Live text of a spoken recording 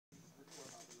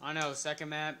I know, second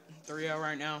map, 3-0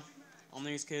 right now on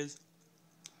these kids.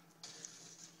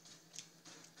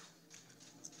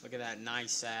 Look at that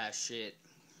nice ass shit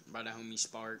by the homie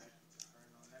Spark.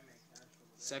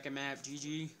 Second map,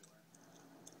 GG.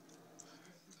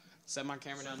 Set my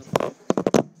camera down.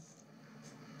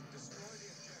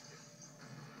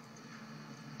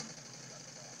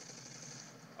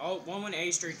 Oh, one went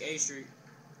A streak, A streak.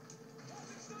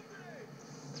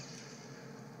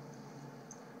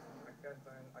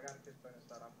 I got a kid playing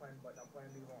inside. I'm playing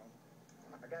new long.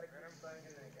 I got a kid playing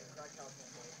in the crack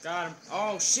house. Got him.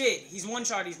 Oh shit, he's one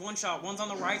shot, One's on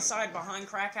the right side behind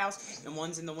crack house, and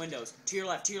one's in the windows. To your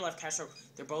left, Castro.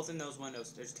 They're both in those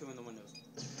windows. There's two in the windows.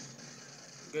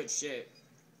 Good shit.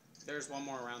 There's one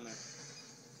more around there.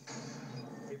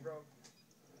 Hey, bro.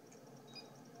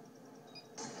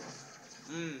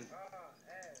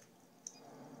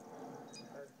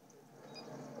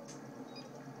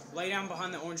 Lay down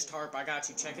behind the orange tarp. I got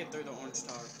you. Check it through the orange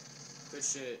tarp. Good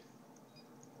shit.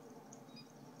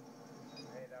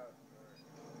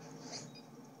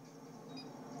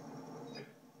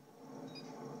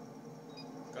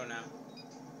 Go now.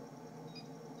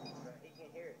 He can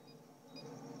hear it.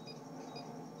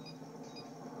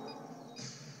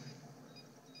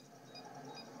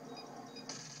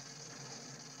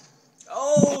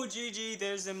 Oh, GG.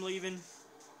 There's them leaving.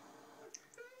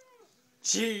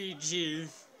 GG.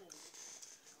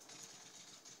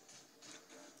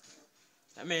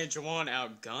 That man Jawan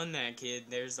outgunned that kid.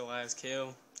 There's the last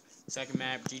kill. Second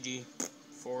map, GG.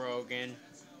 4-0 again.